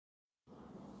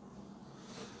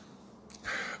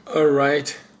All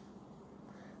right.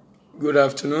 Good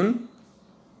afternoon.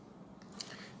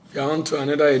 We are on to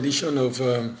another edition of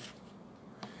A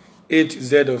to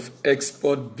Z of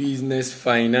Export Business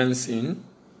Financing,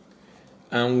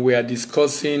 and we are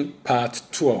discussing part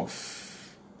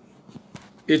 12.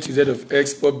 A to Z of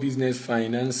Export Business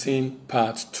Financing,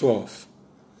 part 12.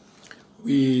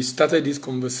 We started this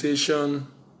conversation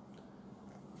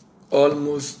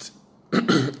almost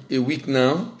a week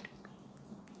now,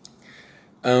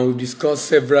 and we've discussed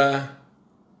several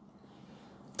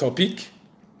topics.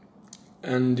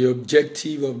 And the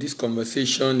objective of this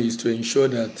conversation is to ensure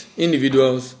that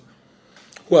individuals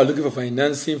who are looking for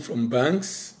financing from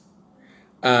banks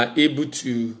are able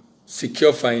to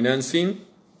secure financing,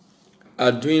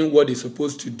 are doing what they're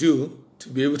supposed to do to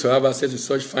be able to have access to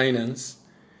such finance.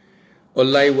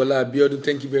 Olaiwola Abiodun,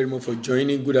 thank you very much for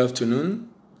joining. Good afternoon.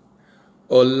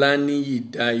 Olani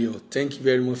Yidayo, thank you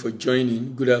very much for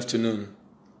joining. Good afternoon.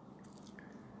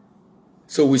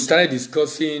 So we started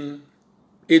discussing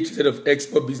A to Z of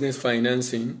export business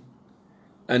financing,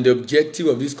 and the objective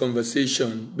of this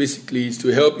conversation basically is to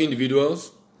help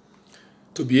individuals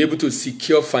to be able to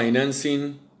secure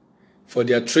financing for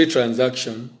their trade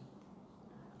transaction,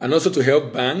 and also to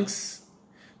help banks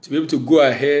to be able to go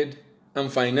ahead and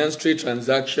finance trade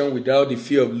transaction without the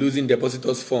fear of losing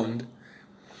depositors' fund,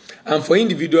 and for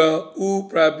individuals who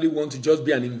probably want to just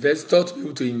be an investor to be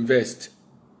able to invest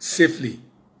safely.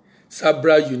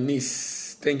 Sabra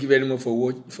Eunice, thank you very much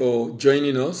for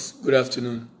joining us. Good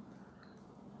afternoon.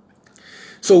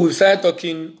 So we started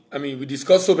talking, we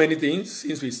discussed so many things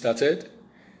since we started.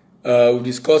 We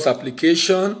discussed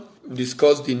application, we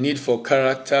discussed the need for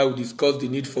character, we discussed the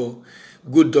need for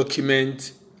good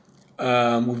document,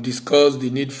 we've discussed the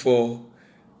need for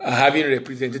having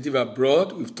representative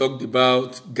abroad, we've talked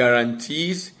about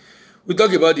guarantees, we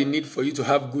talked about the need for you to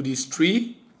have good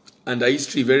history, and the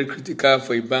history is very critical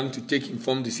for a bank to take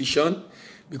informed decision,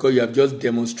 because you have just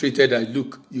demonstrated that,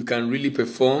 look, you can really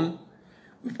perform.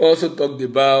 We've also talked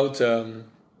about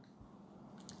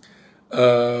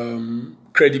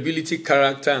credibility,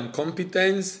 character, and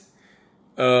competence.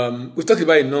 We've talked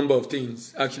about a number of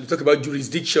things. Actually, we talked about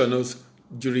jurisdiction also.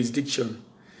 Jurisdiction.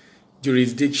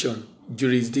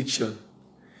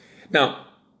 Now,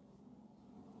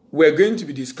 we're going to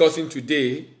be discussing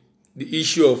today the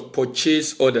issue of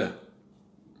purchase order.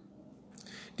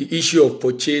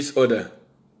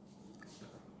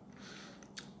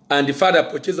 And the fact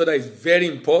that purchase order is very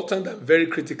important and very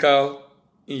critical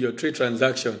in your trade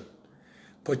transaction.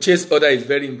 Purchase order is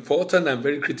very important and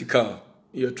very critical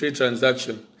in your trade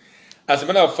transaction. As a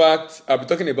matter of fact, I'll be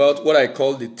talking about what I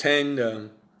call the 10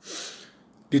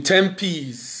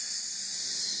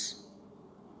 P's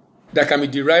that can be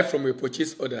derived from a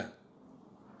purchase order.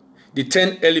 The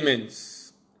 10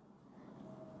 elements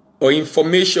or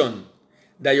information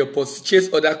that your purchase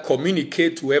order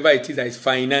communicates to whoever it is that is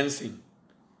financing.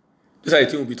 Those are the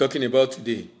things we'll be talking about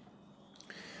today.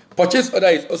 Purchase order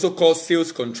is also called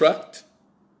sales contract.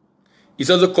 It's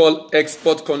also called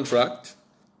export contract.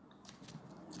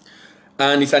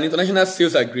 And it's an international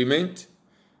sales agreement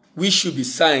which should be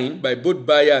signed by both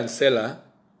buyer and seller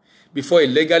before a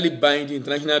legally binding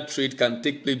international trade can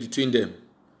take place between them.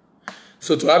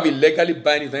 So to have a legally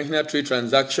binding international trade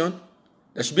transaction,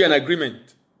 there should be an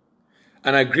agreement.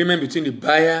 An agreement between the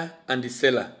buyer and the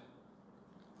seller.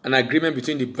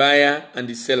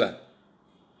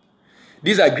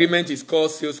 This agreement is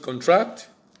called sales contract.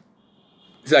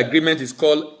 This agreement is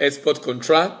called export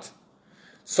contract.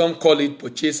 Some call it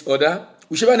purchase order.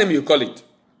 Whichever name you call it.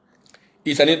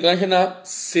 It's an international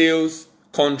sales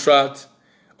contract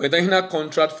or international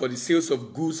contract for the sales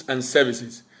of goods and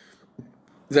services.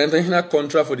 It's an international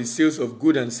contract for the sales of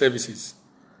goods and services.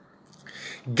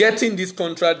 Getting this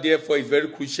contract, therefore, is a very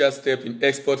crucial step in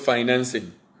export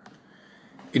financing.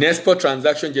 In export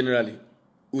transaction generally.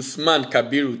 Usman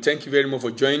Kabiru, thank you very much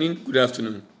for joining. Good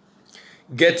afternoon.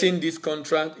 Getting this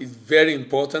contract is very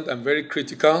important and very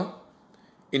critical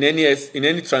in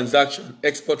any transaction,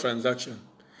 export transaction.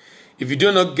 If you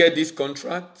do not get this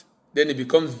contract, then it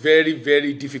becomes very,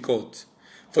 very difficult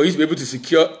for you to be able to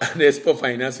secure an export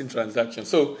financing transaction.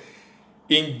 So,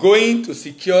 in going to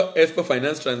secure export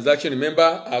finance transaction, remember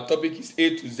our topic is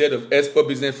A to Z of export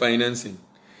business financing.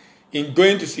 In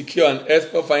going to secure an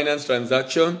export finance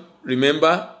transaction,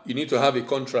 remember you need to have a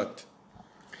contract.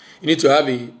 You need to have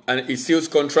a sales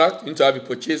contract. You need to have a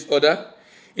purchase order.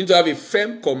 You need to have a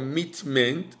firm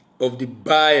commitment of the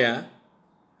buyer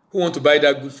who want to buy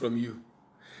that good from you.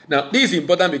 Now, this is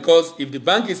important because if the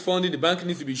bank is funding, the bank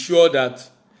needs to be sure that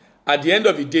at the end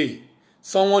of the day,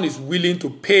 someone is willing to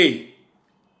pay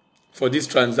for this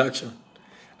transaction.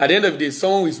 At the end of the day,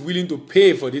 someone who is willing to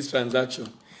pay for this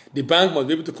transaction, the bank must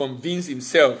be able to convince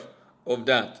himself of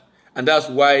that. And that's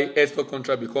why export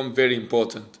contract become very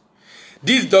important.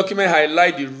 This document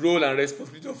highlights the role and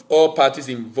responsibility of all parties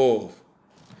involved.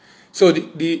 So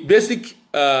the basic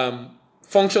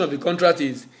function of the contract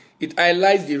is it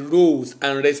highlights the roles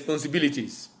and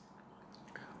responsibilities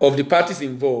of the parties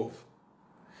involved.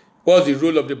 What's the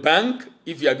role of the bank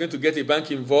if you are going to get a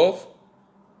bank involved?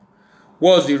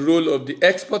 What's the role of the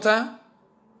exporter?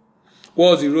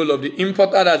 What's the role of the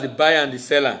importer, that's the buyer and the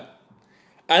seller?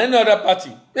 And any other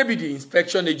party, maybe the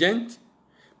inspection agent,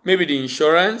 maybe the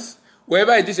insurance,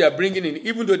 wherever it is you are bringing in,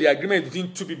 even though the agreement is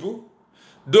between two people,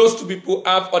 those two people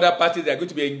have other parties that are going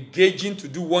to be engaging to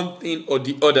do one thing or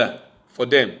the other for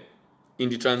them in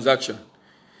the transaction.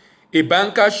 A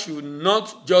banker should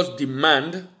not just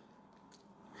demand,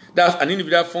 that's an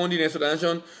individual funding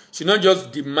transaction, should not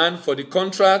just demand for the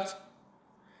contract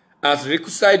as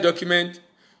requisite document,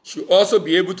 should also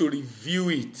be able to review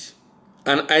it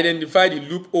and identify the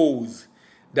loopholes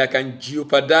that can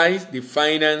jeopardize the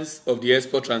finance of the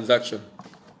export transaction.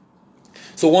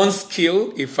 So one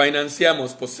skill a financier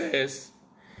must possess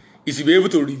is to be able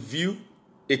to review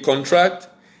a contract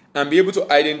and be able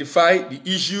to identify the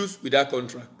issues with that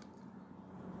contract.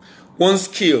 One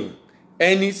skill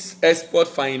any export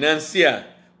financier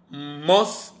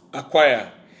must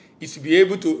acquire is to be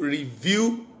able to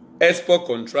review export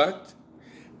contract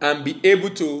and be able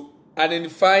to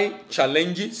identify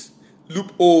challenges,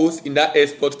 loopholes in that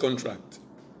export contract.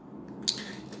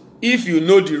 If you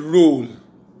know the role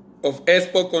of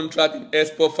export contract in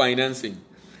export financing,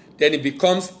 then it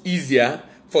becomes easier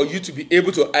for you to be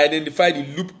able to identify the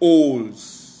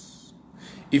loopholes.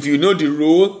 If you know the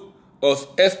role of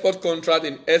export contract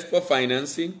in export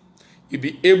financing, you'll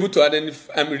be able to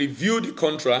identify and review the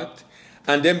contract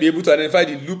and then be able to identify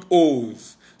the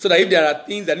loopholes so that if there are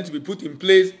things that need to be put in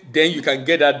place, then you can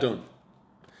get that done.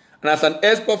 And as an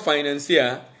export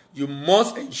financier, you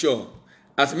must ensure,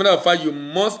 as a matter of fact, you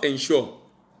must ensure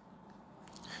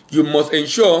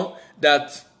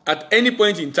that at any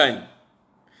point in time,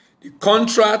 the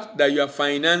contract that you are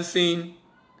financing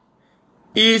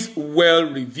is well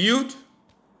reviewed,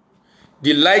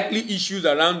 the likely issues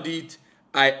around it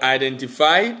are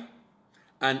identified,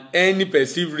 and any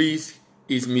perceived risk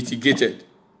is mitigated.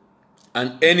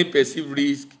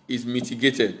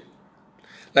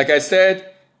 Like I said,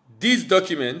 these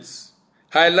documents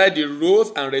highlight the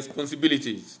roles and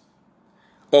responsibilities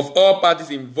of all parties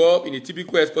involved in a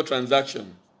typical export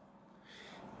transaction.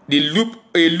 A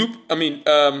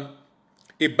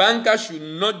banker should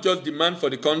not just demand for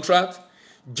the contract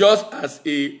just as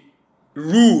a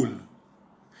rule,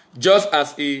 just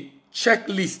as a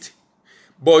checklist,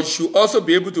 but should also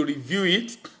be able to review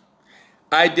it,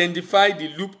 identify the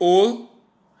loophole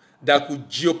that could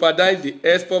jeopardize the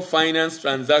export finance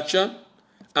transaction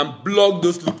and block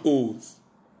those loopholes,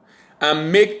 and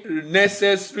make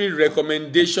necessary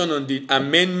recommendation on the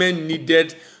amendment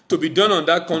needed to be done on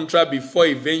that contract before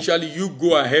eventually you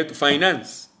go ahead to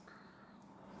finance.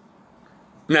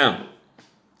 Now,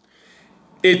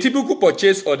 a typical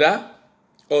purchase order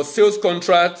or sales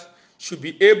contract should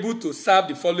be able to serve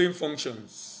the following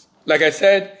functions. Like I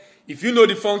said, if you know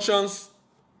the functions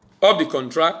of the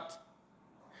contract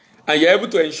and you're able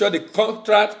to ensure the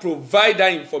contract provides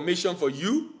that information for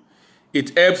you,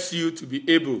 it helps you to be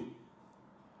able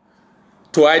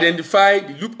to identify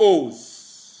the loopholes.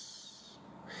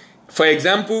 For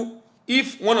example,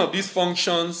 if one of these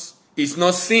functions is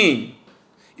not seen,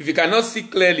 if you cannot see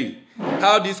clearly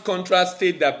how this contract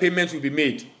states that payments will be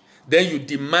made, then you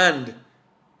demand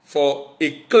for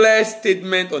a clear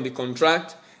statement on the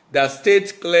contract that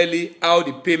states clearly how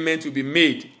the payment will be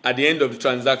made at the end of the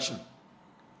transaction.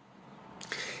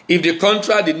 If the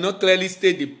contract did not clearly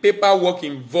state the paperwork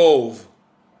involved,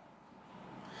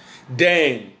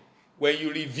 then when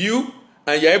you review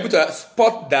and you're able to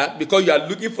spot that because you are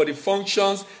looking for the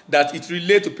functions that it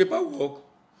relates to paperwork,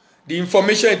 the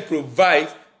information it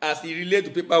provides as it relates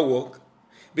to paperwork,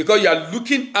 because you are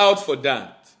looking out for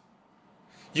that,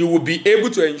 you will be able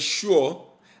to ensure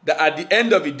that at the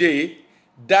end of the day,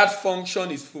 that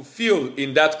function is fulfilled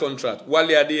in that contract. Wale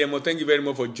Adeyemo, thank you very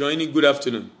much for joining. Good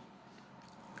afternoon.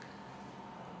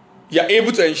 You are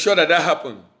able to ensure that that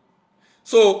happens.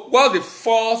 So, what's the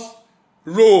first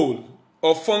role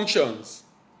or functions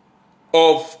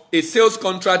of a sales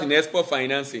contract in export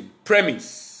financing?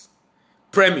 Premise.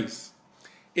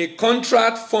 A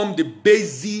contract forms the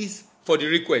basis for the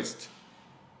request.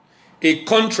 A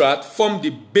contract forms the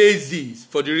basis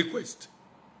for the request.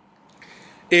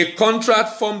 A contract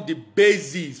forms the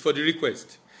basis for the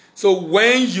request. So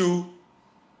when you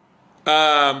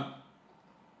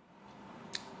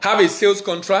have a sales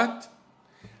contract,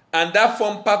 and that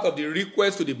form part of the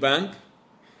request to the bank,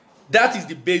 that is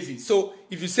the basis. So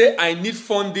if you say, I need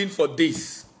funding for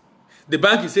this, the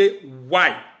bank will say,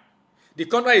 why? The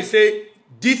contract will say,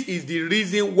 this is the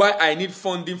reason why I need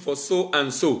funding for so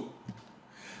and so.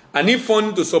 I need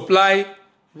funding to supply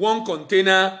 1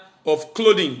 container of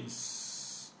clothing,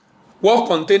 1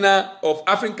 container of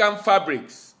African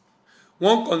fabrics,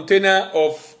 1 container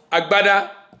of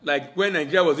agbada, like when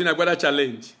Nigeria was in Agbada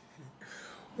Challenge,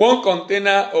 1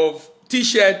 container of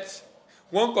t-shirts,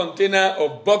 1 container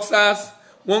of boxers,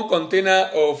 1 container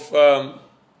of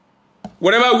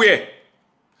whatever wear,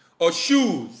 or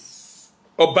shoes,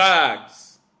 or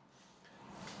bags.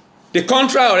 The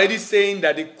contract already saying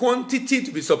that the quantity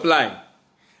to be supplied,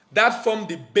 that form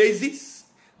the basis,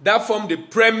 that form the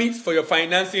premise for your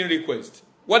financing request.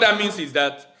 What that means is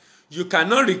that you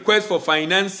cannot request for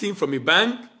financing from a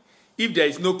bank if there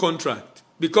is no contract,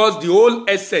 because the whole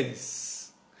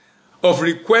essence of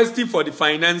requesting for the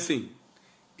financing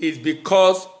is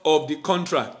because of the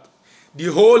contract. The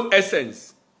whole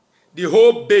essence, the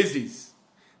whole basis,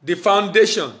 the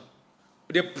foundation,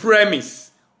 the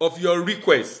premise of your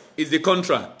request is the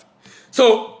contract.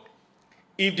 So,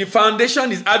 if the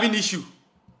foundation is having issue,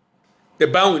 the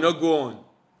bank will not go on.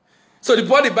 So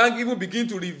before the bank even begin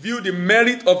to review the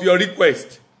merit of your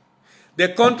request, the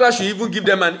contract should even give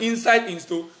them an insight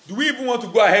into, do we even want to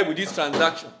go ahead with this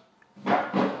transaction?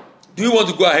 Do we want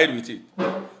to go ahead with it?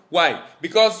 Why?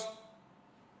 Because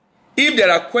if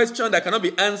there are questions that cannot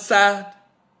be answered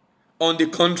on the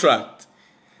contract,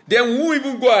 then we will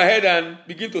even go ahead and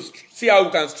begin to see how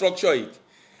we can structure it.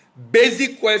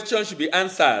 Basic questions should be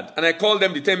answered, and I call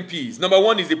them the 10 P's. Number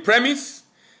 1 is the premise.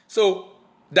 So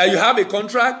that you have a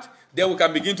contract, then we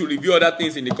can begin to review other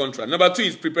things in the contract. Number 2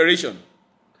 is preparation.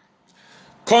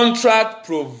 Contract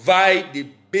provide the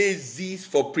basis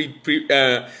for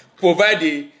give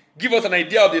us an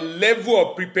idea of the level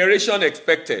of preparation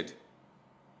expected.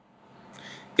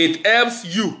 It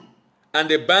helps you and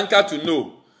the banker to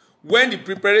know when the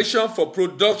preparation for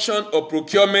production or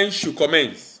procurement should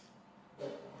commence.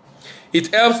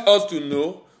 It helps us to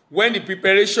know when the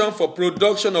preparation for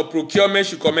production or procurement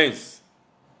should commence.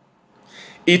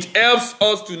 It helps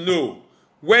us to know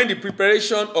when the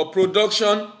preparation or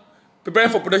preparing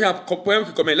for production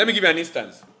should commence. Let me give you an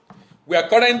instance. We are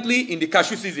currently in the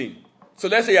cashew season. So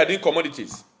let's say you are doing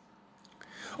commodities.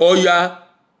 Or you are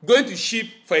going to ship,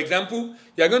 for example,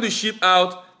 you are going to ship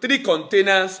out 3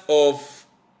 containers of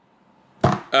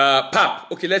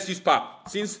pap. Okay, let's use pap.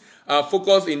 Since our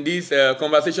focus in this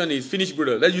conversation is finished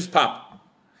product, let's use pap.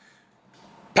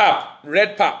 Pap,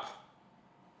 red pap,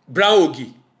 brown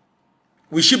ogi.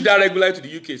 We ship that regularly to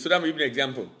the UK, so that may be an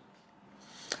example.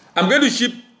 I'm going to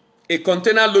ship a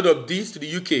container load of this to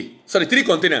the UK. Sorry, 3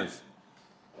 containers.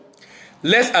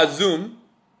 Let's assume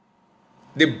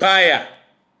the buyer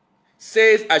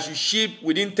says I should ship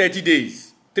within 30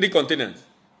 days, 3 containers.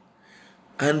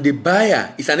 And the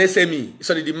buyer is an SME.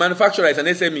 Sorry, the manufacturer is an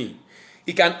SME.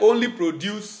 He can only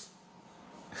produce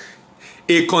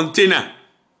a container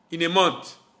in a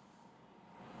month.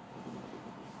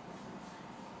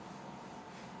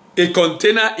 A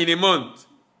container in a month.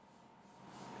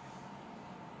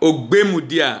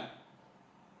 Ogbemudia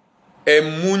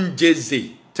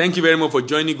Emunjeze. Thank you very much for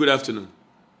joining. Good afternoon.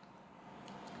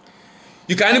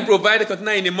 You can only provide a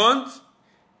container in a month,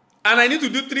 and I need to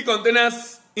do 3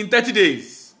 containers in 30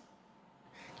 days.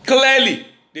 Clearly,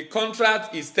 the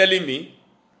contract is telling me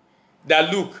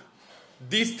that, look,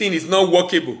 this thing is not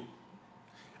workable.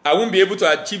 I won't be able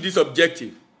to achieve this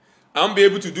objective. I won't be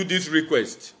able to do this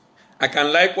request. I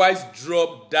can likewise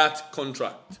drop that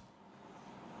contract.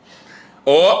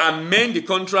 Or amend the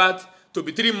contract to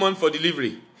be 3 months for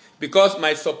delivery, because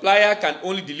my supplier can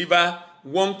only deliver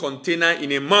 1 container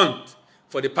in a month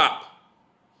for the pap.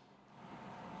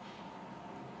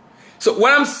 So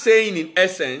what I'm saying in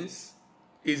essence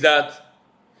is that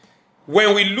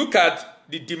when we look at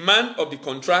the demand of the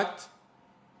contract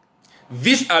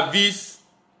vis-a-vis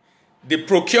the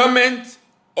procurement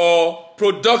or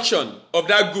production of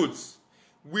that goods,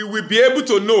 we will be able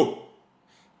to know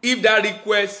if that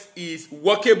request is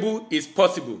workable, is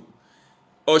possible.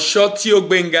 Or short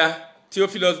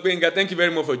Theophilus Benga, thank you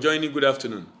very much for joining. Good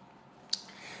afternoon.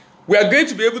 We are going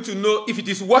to be able to know if it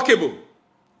is workable.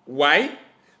 Why?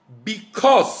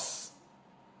 Because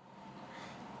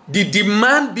the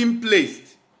demand being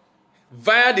placed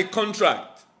via the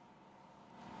contract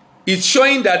is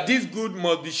showing that this good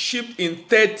must be shipped in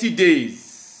 30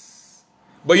 days.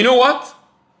 But you know what?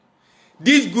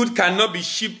 This good cannot be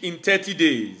shipped in 30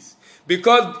 days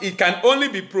because it can only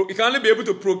be able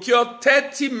to procure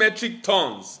 30 metric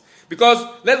tons. Because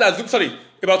let's assume,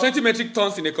 about 20 metric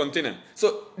tons in a container.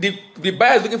 So the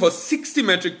buyer is looking for 60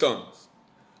 metric tons,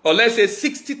 or let's say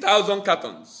 60,000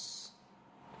 cartons.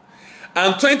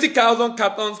 And 20,000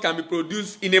 cartons can be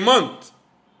produced in a month.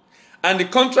 And the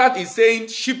contract is saying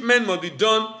shipment must be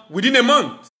done within a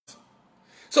month.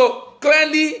 So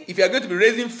clearly, if you are going to be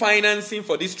raising financing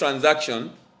for this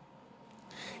transaction,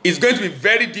 it's going to be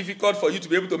very difficult for you to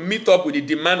be able to meet up with the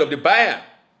demand of the buyer.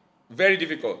 Very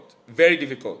difficult. Very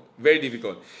difficult. Very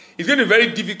difficult. It's going to be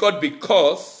very difficult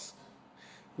because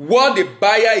what the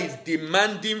buyer is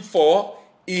demanding for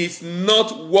is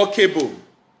not workable.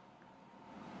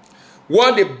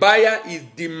 What the buyer is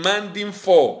demanding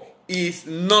for is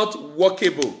not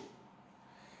workable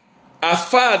as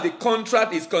far as the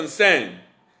contract is concerned.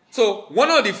 So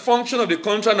one of the functions of the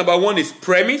contract, number one, is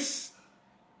premise.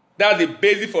 That's the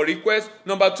basis for request.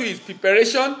 Number two is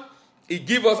preparation. It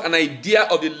gives us an idea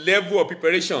of the level of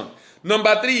preparation.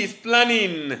 Number three is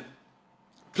planning.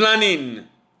 Planning.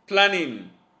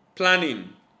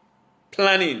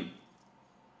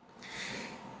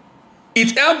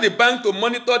 It helps the bank to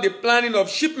monitor the planning of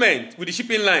shipment with the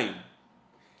shipping line.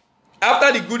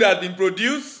 After the good has been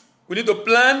produced, we need to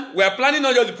plan. We are planning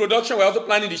not just the production, we are also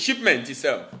planning the shipment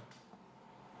itself.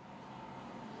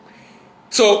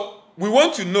 So we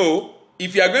want to know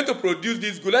if you are going to produce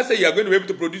this good. Let's say you are going to be able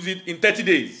to produce it in 30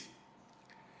 days.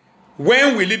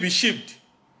 When will it be shipped?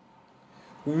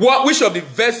 Which of the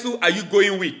vessel are you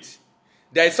going with?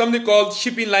 There is something called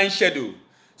shipping line schedule.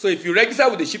 So if you register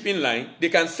with the shipping line, they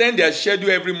can send their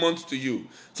schedule every month to you.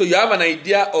 So you have an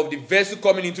idea of the vessel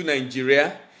coming into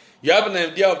Nigeria. You have an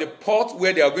idea of the port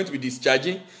where they are going to be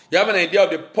discharging. You have an idea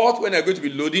of the port when they are going to be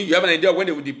loading. You have an idea of when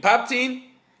they will be departing.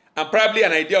 And probably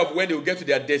an idea of when they will get to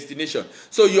their destination.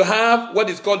 So you have what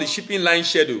is called the shipping line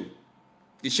schedule.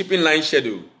 The shipping line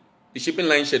schedule. The shipping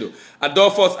line schedule.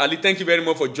 Adolphus Ali, thank you very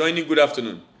much for joining. Good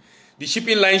afternoon. The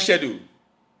shipping line schedule.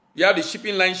 You have the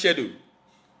shipping line schedule.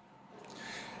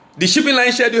 The shipping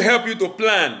line schedule helps you to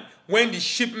plan when the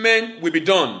shipment will be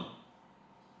done.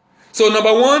 So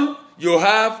number one, you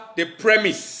have the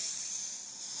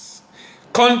premise.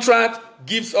 Contract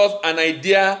gives us an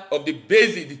idea of the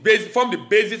basis, form the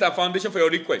basis and foundation for your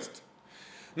request.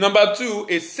 Number two,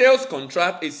 a sales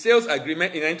contract, a sales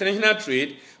agreement in international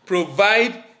trade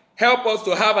help us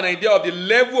to have an idea of the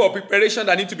level of preparation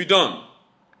that needs to be done.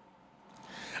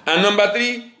 And number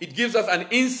three, it gives us an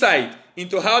insight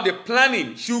into how the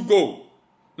planning should go.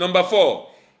 Number four,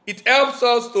 it helps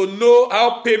us to know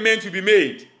how payment will be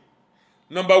made.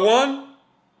 Number one,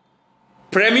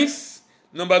 premise.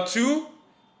 Number two,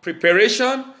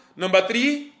 preparation. Number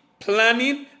three,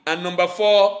 planning. And number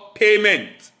four,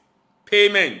 payment.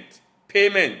 Payment.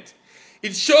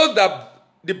 It shows that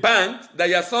the bank that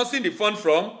you are sourcing the fund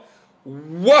from,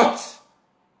 what,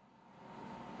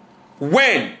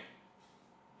 when,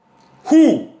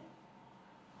 who,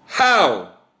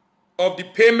 how of the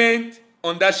payment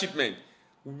on that shipment.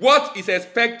 What is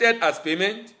expected as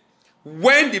payment,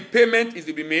 when the payment is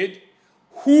to be made,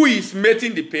 who is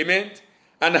making the payment,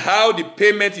 and how the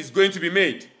payment is going to be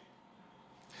made.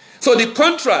 So the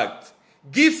contract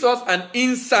gives us an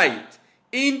insight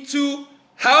into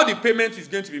how the payment is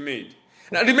going to be made.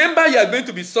 Now remember, you are going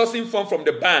to be sourcing funds from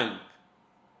the bank.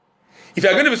 If you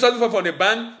are going to be sourcing funds from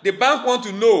the bank wants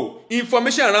to know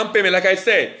information around payment. Like I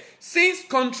said, since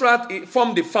contract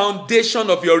forms the foundation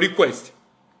of your request,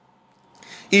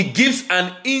 it gives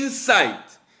an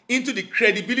insight into the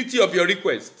credibility of your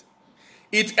request.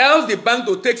 It helps the bank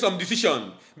to take some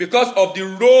decision because of the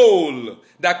role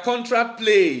that contract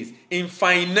plays in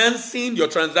financing your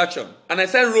transaction. And I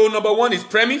said role number one is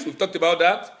premise. We've talked about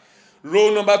that.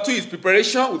 Role number two is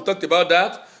preparation. We've talked about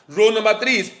that. Role number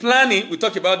three is planning. We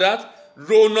talked about that.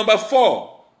 Role number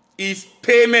four is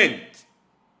payment.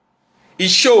 It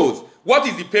shows what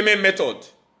is the payment method,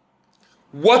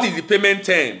 what is the payment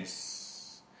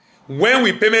terms, when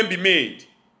will payment be made,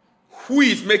 who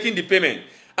is making the payment.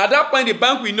 At that point, the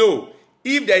bank will know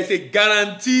if there is a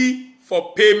guarantee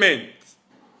for payment.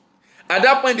 At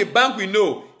that point, the bank will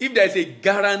know if there is a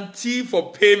guarantee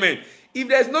for payment. If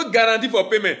there is no guarantee for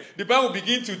payment, the bank will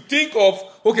begin to think of,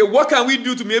 okay, what can we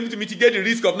do to be able to mitigate the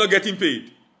risk of not getting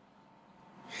paid?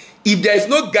 If there is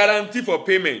no guarantee for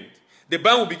payment, the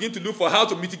bank will begin to look for how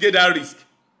to mitigate that risk.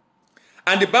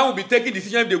 And the bank will be taking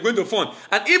decisions if they're going to fund.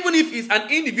 And even if it's an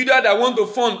individual that wants to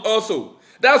fund also,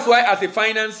 that's why as a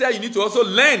financier, you need to also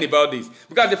learn about this.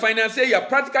 Because as a financier, you are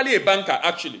practically a banker,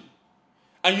 actually.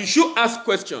 And you should ask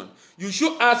questions. You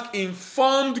should ask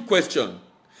informed questions.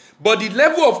 But the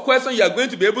level of question you are going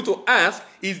to be able to ask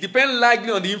is depend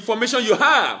likely on the information you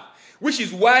have. Which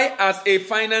is why, as a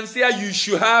financier, you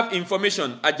should have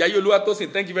information. Ajayi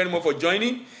Oluwatosin, thank you very much for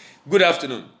joining. Good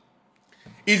afternoon.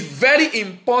 It's very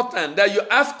important that you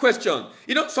ask questions.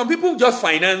 You know, some people just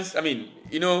finance. I mean,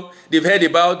 you know, they've heard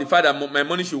about the fact that my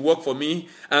money should work for me.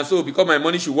 And so because my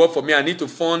money should work for me, I need to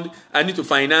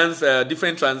finance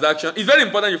different transactions. It's very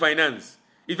important you finance.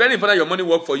 It's very important your money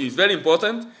work for you. It's very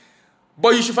important.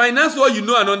 But you should finance what you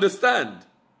know and understand.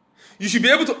 You should be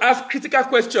able to ask critical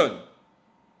questions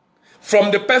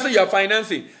from the person you are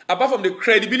financing, apart from the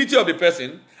credibility of the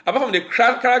person, apart from the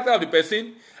character of the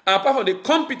person, apart from the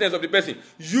competence of the person.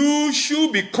 You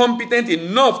should be competent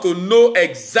enough to know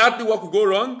exactly what could go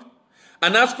wrong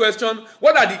and ask questions.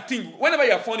 What are the things? Whenever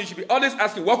you are funding, you should be always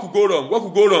asking what could go wrong, what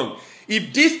could go wrong.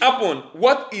 If this happens,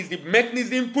 what is the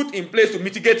mechanism put in place to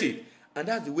mitigate it? And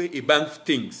that's the way a bank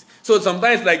thinks. So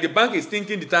sometimes, like, the bank is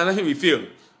thinking the transaction will fail.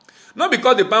 Not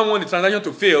because the bank wants the transaction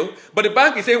to fail, but the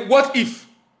bank is saying, what if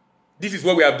this is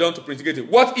what we have done to mitigate it?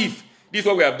 What if this is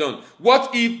what we have done? What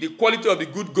if the quality of the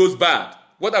good goes bad?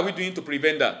 What are we doing to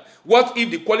prevent that? What if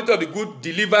the quality of the good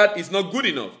delivered is not good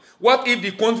enough? What if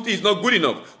the quantity is not good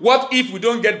enough? What if we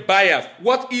don't get buyers?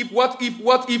 What if?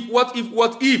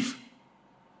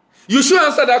 You should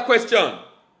answer that question.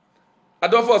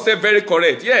 Adolfo said very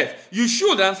correct. Yes, you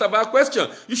should answer that question.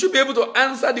 You should be able to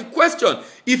answer the question.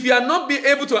 If you are not be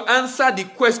able to answer the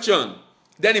question,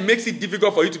 then it makes it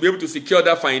difficult for you to be able to secure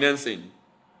that financing.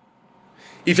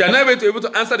 If you are not able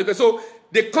to answer the question, so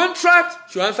the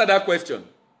contract should answer that question.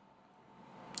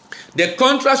 The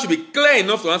contract should be clear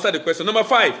enough to answer the question. Number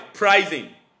 5, pricing.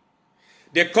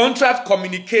 The contract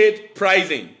communicates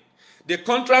pricing. The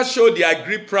contract shows the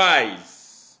agreed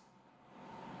price.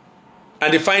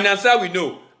 And the financier will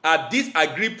know, at this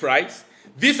agreed price,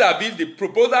 vis-a-vis the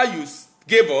proposal you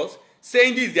gave us,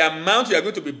 saying this is the amount you are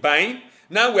going to be buying.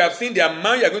 Now we have seen the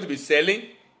amount you are going to be selling.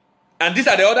 And these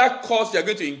are the other costs you are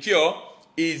going to incur.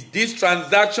 Is this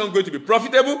transaction going to be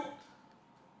profitable?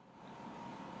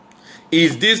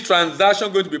 Is this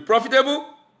transaction going to be profitable?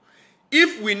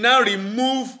 If we now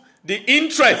remove the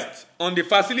interest on the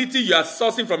facility you are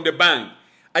sourcing from the bank,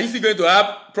 are you still going to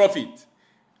have profit?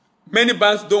 Many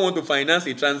banks don't want to finance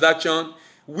a transaction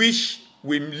which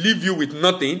will leave you with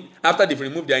nothing after they've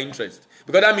removed their interest.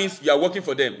 Because that means you are working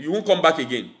for them. You won't come back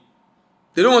again.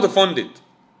 They don't want to fund it.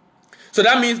 So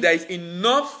that means there is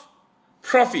enough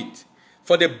profit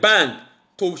for the bank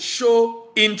to show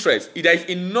interest. There is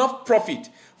enough profit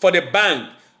for the bank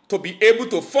to be able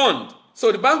to fund.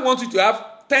 So the bank wants you to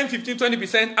have 10, 15,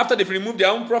 20% after they've removed their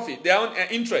own profit, their own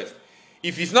interest.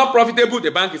 If it's not profitable,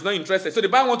 the bank is not interested. So the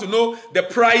bank wants to know the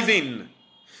pricing.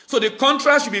 So the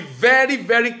contract should be very,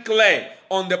 very clear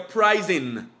on the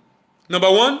pricing.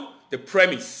 Number 1, the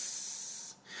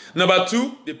premise. Number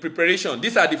 2, the preparation.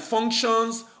 These are the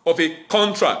functions of a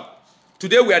contract.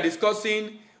 Today we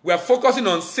are focusing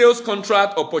on sales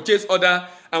contract or purchase order,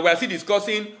 and we are still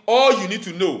discussing all you need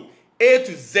to know, A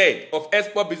to Z of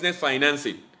export business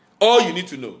financing. All you need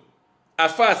to know.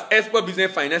 As far as export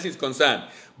business financing is concerned,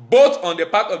 both on the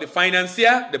part of the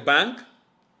financier, the bank,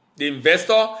 the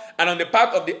investor, and on the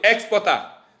part of the exporter.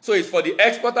 So it's for the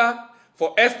exporter,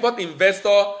 for export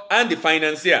investor, and the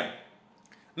financier.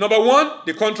 Number 1,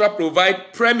 the contract provides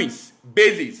premise,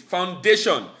 basis,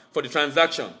 foundation for the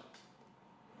transaction.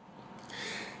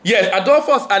 Yes,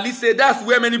 Adolphus Ali said that's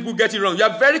where many people get it wrong. You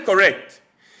are very correct.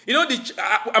 You know,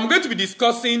 I'm going to be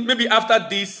discussing, maybe after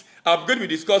this, I'm going to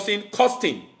be discussing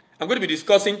costing. I'm going to be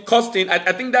discussing costing.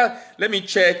 I think that, let me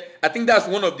check. I think that's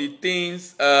one of the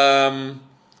things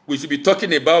we should be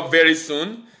talking about very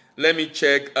soon. Let me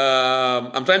check.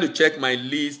 I'm trying to check my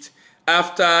list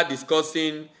after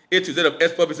discussing A to Z of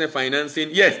export business financing.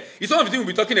 Yes, it's one of the things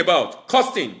we'll be talking about.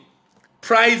 Costing,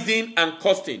 pricing, and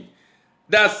costing.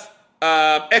 That's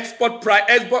export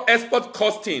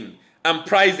costing and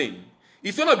pricing.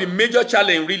 It's one of the major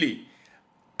challenges, really.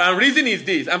 And reason is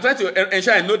this. I'm trying to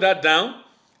ensure I note that down.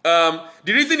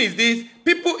 The reason is this.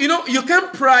 People, you know, you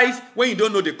can't price when you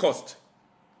don't know the cost.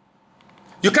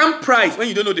 You can't price when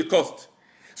you don't know the cost.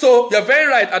 So you're very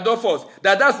right, Adolphus,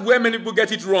 that's where many people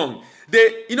get it wrong.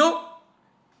 They, you know,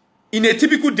 in a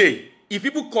typical day, if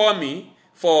people call me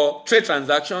for trade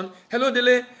transaction, hello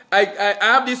Dele, I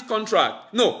have this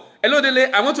contract. No, hello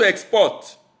Dele, I want to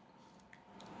export.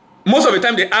 Most of the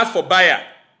time they ask for buyer.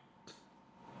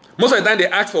 Most of the time they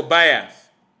ask for buyers.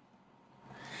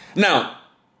 Now,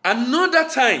 another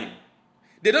time,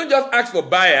 they don't just ask for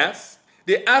buyers,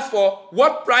 they ask for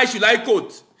what price should I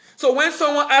quote. So when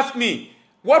someone asks me,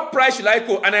 what price should I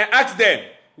quote, and I ask them,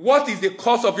 what is the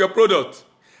cost of your product?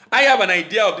 I have an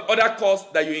idea of the other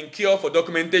costs that you incur for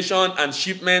documentation and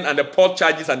shipment and the port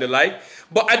charges and the like,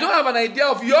 but I don't have an idea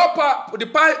of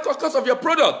the cost of your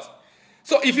product.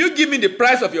 So if you give me the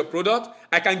price of your product,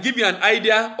 I can give you an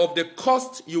idea of the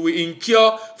cost you will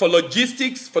incur for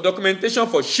logistics, for documentation,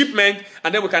 for shipment,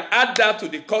 and then we can add that to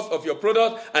the cost of your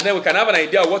product, and then we can have an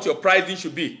idea of what your pricing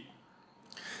should be.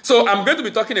 So I'm going to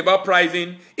be talking about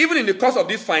pricing. Even in the course of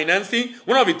this financing,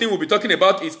 one of the things we'll be talking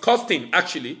about is costing,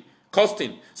 actually.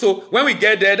 Costing. So when we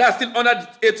get there, that's still under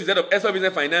the A to Z of Expert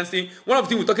Business Financing. One of the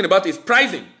things we're talking about is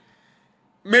pricing.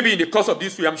 Maybe in the course of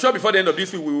this week, I'm sure before the end of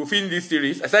this week, we will finish this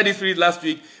series. I started this series last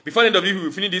week. Before the end of this week, we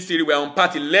will finish this series. We're on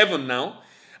part 11 now.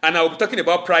 And I will be talking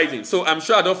about pricing. So I'm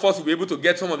sure Adolf Force will be able to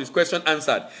get some of these questions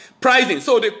answered. Pricing.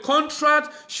 So the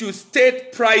contract should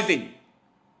state pricing.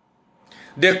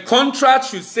 The contract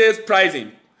should say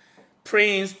pricing.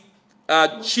 Prince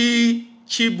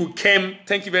Chibukem,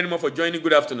 thank you very much for joining.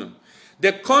 Good afternoon.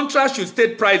 The contract should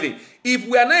state pricing. If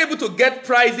we are not able to get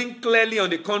pricing clearly on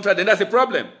the contract, then that's a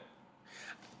problem.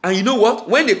 And you know what?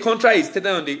 When the contract is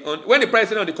stated when the price is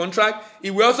stated on the contract, it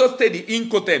will also state the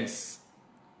Incoterms.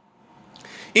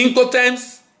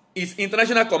 Incoterms is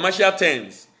international commercial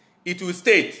terms. It will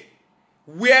state,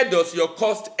 where does your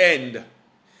cost end?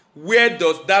 Where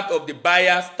does that of the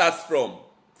buyer start from?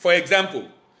 For example,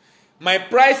 my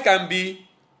price can be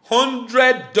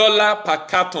 $100 per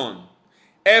carton.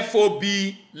 FOB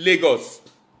Lagos.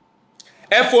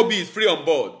 FOB is free on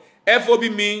board.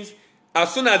 FOB means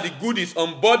as soon as the good is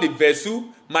on board the vessel,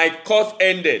 my cost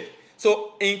ended.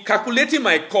 So in calculating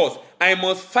my cost, I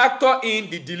must factor in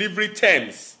the delivery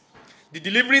terms. The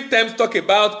delivery terms talk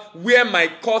about where my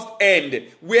cost end,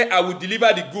 where I will deliver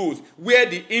the goods, where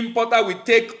the importer will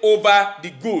take over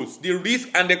the goods, the risk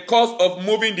and the cost of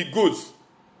moving the goods.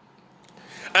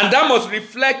 And that must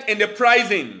reflect in the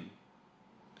pricing.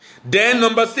 Then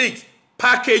number 6,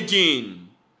 packaging.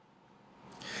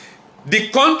 The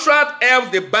contract helps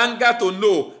the banker to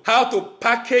know how to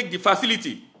package the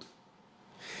facility.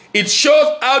 It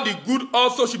shows how the good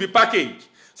also should be packaged.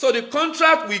 So the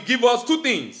contract will give us two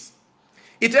things.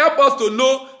 It helps us to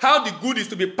know how the good is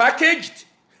to be packaged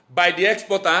by the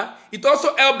exporter. It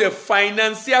also helps the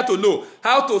financier to know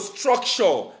how to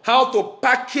structure, how to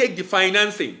package the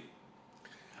financing,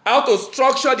 how to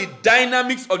structure the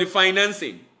dynamics of the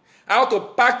financing, how to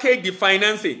package the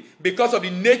financing because of the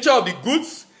nature of the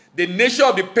goods, the nature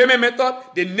of the payment method,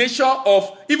 the nature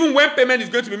of even when payment is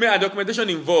going to be made and documentation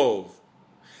involved.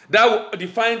 That will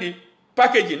define the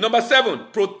packaging. Number 7,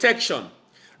 protection.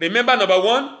 Remember, number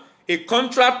 1, a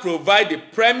contract provides the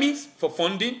premise for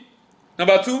funding.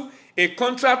 Number 2, a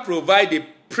contract provides the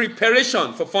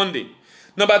preparation for funding.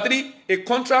 Number 3, a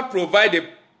contract provides the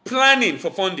planning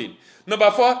for funding. Number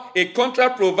 4, a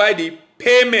contract provides the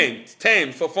payment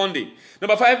terms for funding.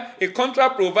 Number 5, a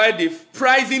contract provides the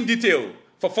pricing detail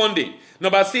for funding.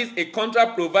 Number 6, a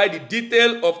contract provides the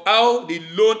detail of how the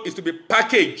loan is to be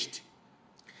packaged.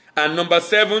 And number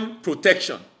 7,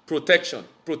 protection. Protection.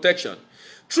 Protection.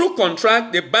 Through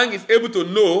contract, the bank is able to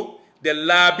know the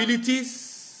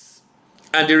liabilities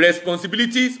and the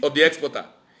responsibilities of the exporter.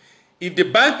 If the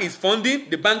bank is funding,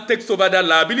 the bank takes over that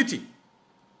liability.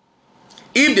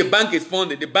 If the bank is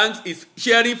funding, the bank is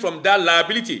sharing from that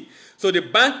liability. So the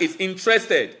bank is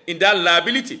interested in that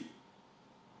liability.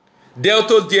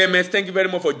 Deltos DMS, thank you very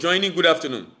much for joining. Good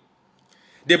afternoon.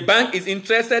 The bank is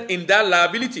interested in that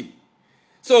liability.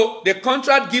 So the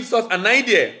contract gives us an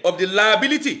idea of the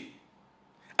liability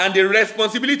and the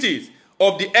responsibilities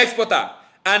of the exporter,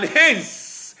 and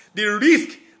hence the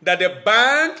risk that the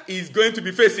bank is going to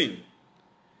be facing.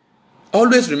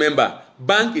 Always remember,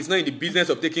 bank is not in the business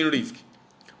of taking risk.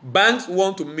 Banks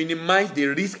want to minimize the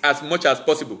risk as much as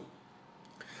possible.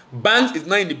 Banks is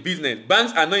not in the business.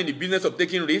 Banks are not in the business of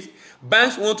taking risk.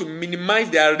 Banks want to minimize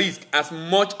their risk as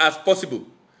much as possible.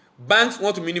 Banks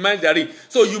want to minimize their risk.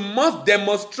 So you must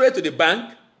demonstrate to the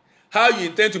bank how you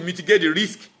intend to mitigate the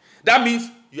risk. That means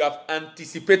you have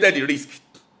anticipated the risk.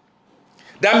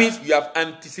 That means you have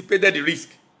anticipated the risk.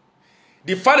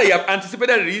 The fact that you have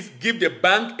anticipated the risk gives the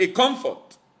bank a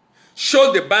comfort.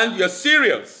 Shows the bank you're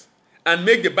serious and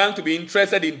make the bank to be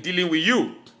interested in dealing with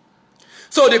you.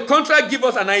 So the contract gives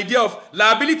us an idea of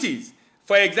liabilities.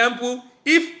 For example,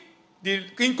 if the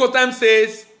Incoterm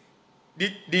says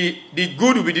the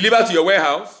good will be delivered to your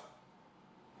warehouse,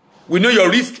 we know your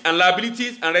risk and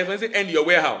liabilities and responsibilities end your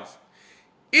warehouse.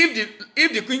 If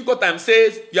the Incoterm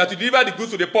says you have to deliver the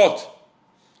goods to the port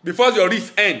before your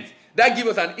risk ends, that gives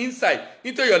us an insight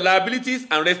into your liabilities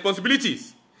and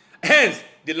responsibilities. Hence,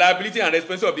 the liability and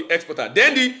responsibility of the exporter.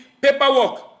 Then the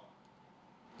paperwork.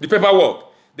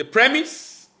 The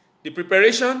premise, the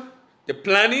preparation, the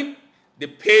planning, the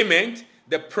payment,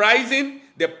 the pricing,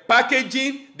 the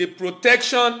packaging, the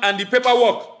protection, and the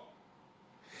paperwork.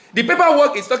 The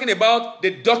paperwork is talking about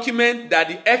the document that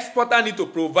the exporter needs to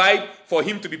provide for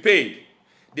him to be paid.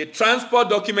 the transport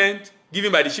document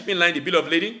given by the shipping line, the bill of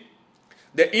lading,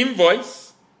 the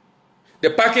invoice, the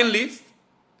packing list,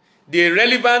 the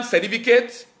relevant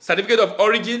certificate, certificate of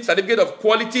origin, certificate of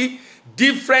quality,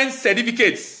 different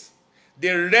certificates, the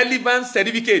relevant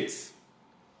certificates,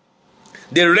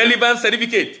 the relevant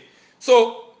certificate.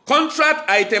 So, contract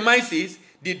itemizes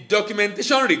the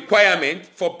documentation requirement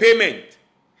for payment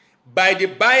by the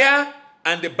buyer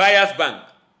and the buyer's bank.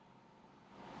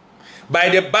 By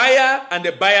the buyer and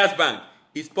the buyer's bank.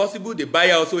 It's possible the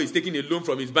buyer also is taking a loan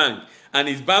from his bank, and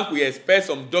his bank will expect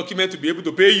some document to be able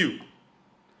to pay you.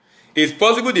 It's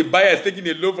possible the buyer is taking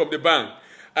a loan from the bank,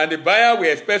 and the buyer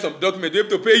will expect some document to be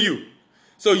able to pay you.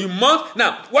 So you must,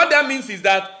 now, what that means is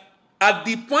that at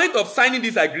the point of signing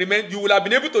this agreement, you will have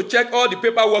been able to check all the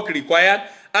paperwork required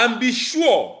and be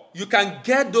sure you can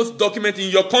get those documents in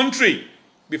your country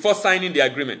before signing the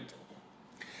agreement.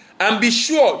 And be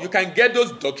sure you can get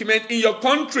those documents in your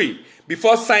country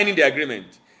before signing the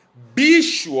agreement. Be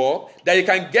sure that you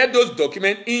can get those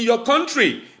documents in your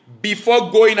country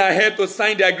before going ahead to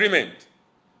sign the agreement.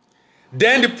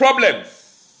 Then the problems.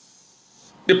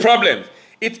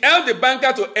 It helps the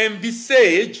banker to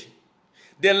envisage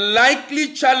the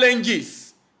likely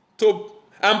challenges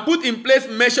and put in place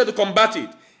measures to combat it.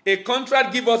 A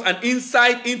contract gives us an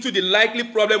insight into the likely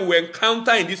problem we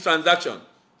encounter in this transaction.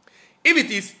 If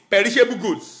it is perishable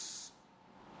goods,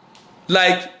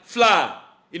 like flour,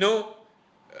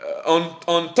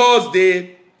 on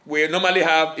Thursday, we normally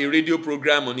have a radio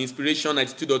program on Inspiration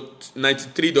 92.3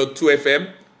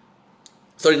 FM.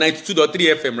 Sorry,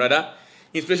 92.3 FM rather.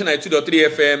 Inspiration 92.3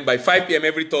 FM by 5 p.m.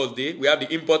 every Thursday. We have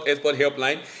the Import-Export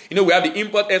Helpline. We have the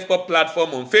Import-Export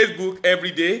platform on Facebook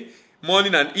every day,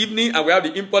 morning and evening. And we have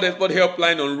the Import-Export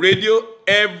Helpline on radio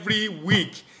every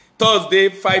week, Thursday,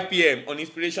 5 p.m. on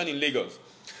Inspiration in Lagos.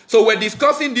 So we're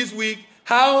discussing this week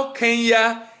how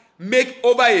Kenya make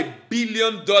over $1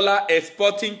 billion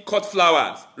exporting cut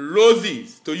flowers,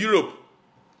 roses to Europe.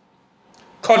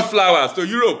 Cut flowers to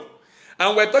Europe.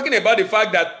 And we're talking about the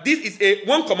fact that this is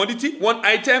one commodity, one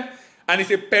item, and it's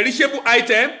a perishable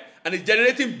item, and it's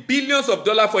generating billions of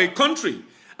dollars for a country.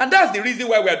 And that's the reason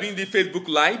why we are doing this Facebook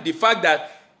Live, the fact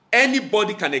that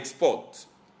anybody can export.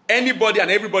 Anybody and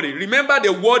everybody. Remember,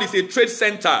 the world is a trade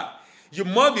center. You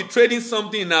must be trading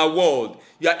something in our world.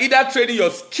 You are either trading your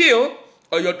skill,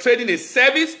 or you're trading a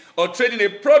service, or trading a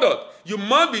product. You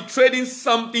must be trading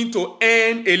something to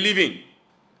earn a living.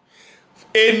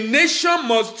 A nation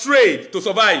must trade to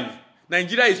survive.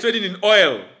 Nigeria is trading in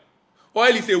oil.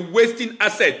 Oil is a wasting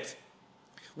asset.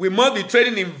 We must be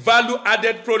trading in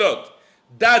value-added product.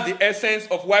 That's the essence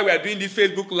of why we are doing this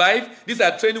Facebook Live. These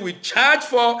are training we charge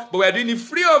for, but we are doing it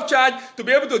free of charge to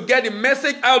be able to get the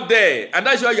message out there. And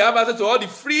that's why you have access to all the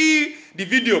previous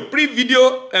video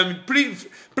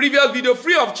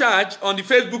free of charge on the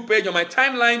Facebook page, on my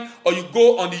timeline, or you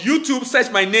go on the YouTube, search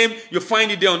my name, you'll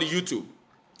find it there on the YouTube.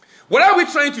 What are we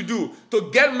trying to do? To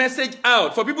get message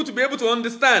out for people to be able to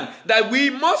understand that we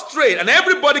must trade and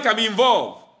everybody can be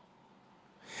involved.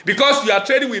 Because you are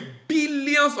trading with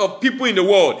billions of people in the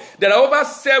world. There are over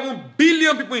 7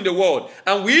 billion people in the world.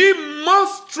 And we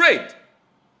must trade.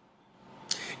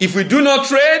 If we do not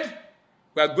trade,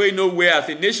 we are going nowhere as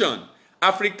a nation.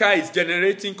 Africa is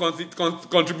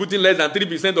contributing less than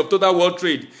 3% of total world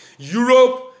trade.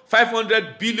 Europe,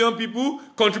 500 billion people,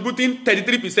 contributing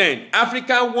 33%.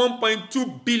 Africa,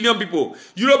 1.2 billion people.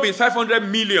 Europe is 500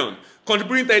 million,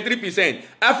 contributing 33%.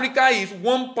 Africa is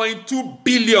 1.2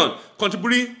 billion,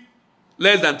 contributing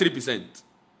less than 3%.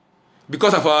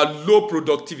 Because of our low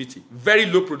productivity. Very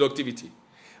low productivity.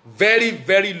 Very,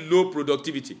 very low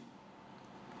productivity.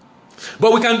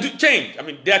 But we can change. I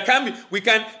mean,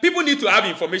 people need to have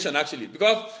information actually.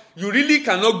 Because you really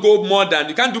cannot go more than,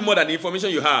 you can't do more than the information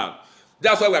you have.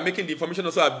 That's why we are making the information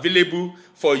also available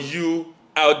for you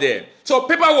out there. So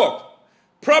paperwork,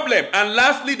 problem, and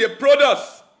lastly the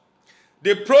products.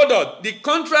 The product, the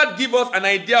contract gives us an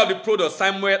idea of the product.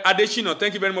 Samuel Adeshino,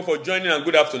 thank you very much for joining and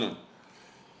good afternoon.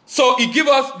 So it gives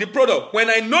us the product. When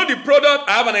I know the product,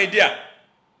 I have an idea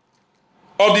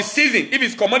of the season. If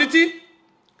it's commodity,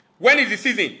 when is the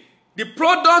season? The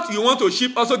product you want to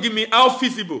ship also give me how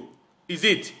feasible is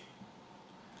it.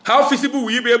 How feasible will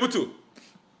you be able to?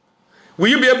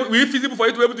 Will it feasible for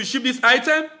you to be able to ship this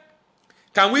item?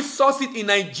 Can we source it in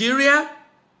Nigeria?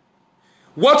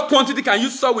 What quantity can you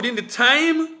source within the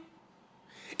time?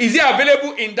 Is it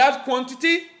available in that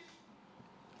quantity?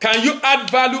 Can you add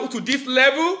value to this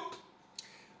level?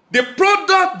 The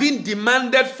product being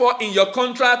demanded for in your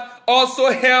contract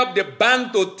also help the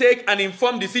bank to take an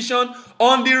informed decision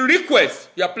on the request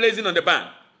you are placing on the bank.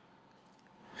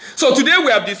 So today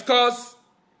we have discussed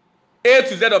A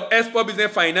to Z of Export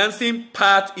Business Financing,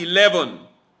 Part 11.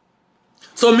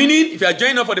 So meaning, if you are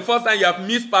joining us for the first time, you have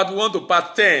missed Part 1 to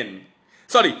Part 10.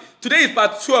 Sorry, today is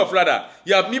Part 12 rather.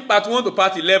 You have missed Part 1 to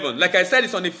Part 11. Like I said,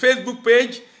 it's on the Facebook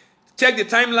page. Check the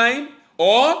timeline.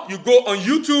 Or you go on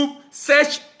YouTube,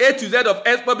 search A to Z of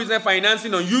Export Business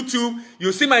Financing on YouTube.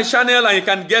 You'll see my channel and you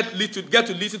can get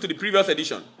to listen to the previous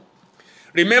edition.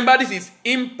 Remember, this is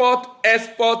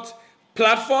Import-Export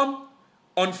platform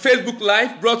on Facebook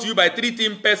Live, brought to you by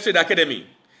 3Team Pest Trade Academy.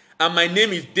 And my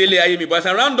name is Dele Ayemibo. As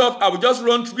I round off, I will just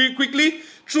run quickly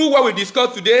through what we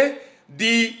discussed today,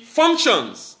 the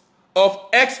functions of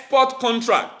export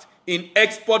contract in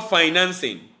export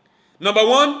financing. Number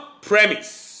 1,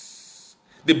 premise,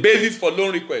 the basis for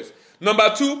loan request.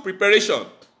 Number 2, preparation.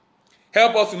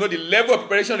 Help us to know the level of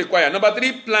preparation required. Number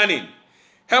 3, planning.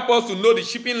 Help us to know the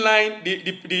shipping line,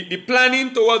 the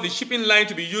planning towards the shipping line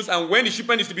to be used and when the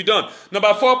shipment is to be done.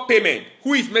 Number 4, payment.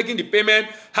 Who is making the payment?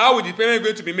 How is the payment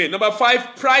going to be made? Number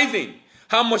 5, pricing.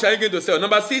 How much are you going to sell?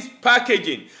 Number 6,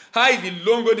 packaging. How is the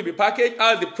loan going to be packaged?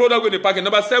 How is the product going to be packaged?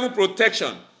 Number 7,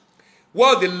 protection.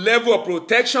 What is the level of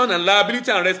protection and liability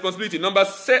and responsibility? Number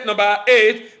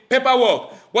 8,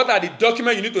 paperwork. What are the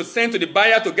documents you need to send to the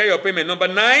buyer to get your payment? Number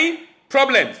 9,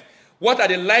 problems. What are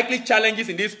the likely challenges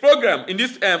in this program, in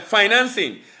this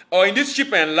financing, or in this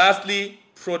shipment? And lastly,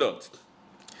 product.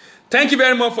 Thank you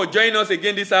very much for joining us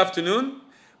again this afternoon.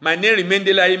 My name is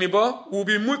Dele Ayemibo. We'll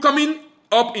be coming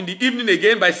up in the evening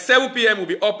again. By 7 p.m. we'll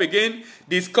be up again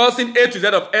discussing A to Z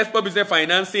of Export Business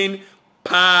Financing,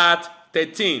 Part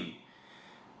 13.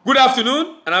 Good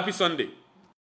afternoon and happy Sunday.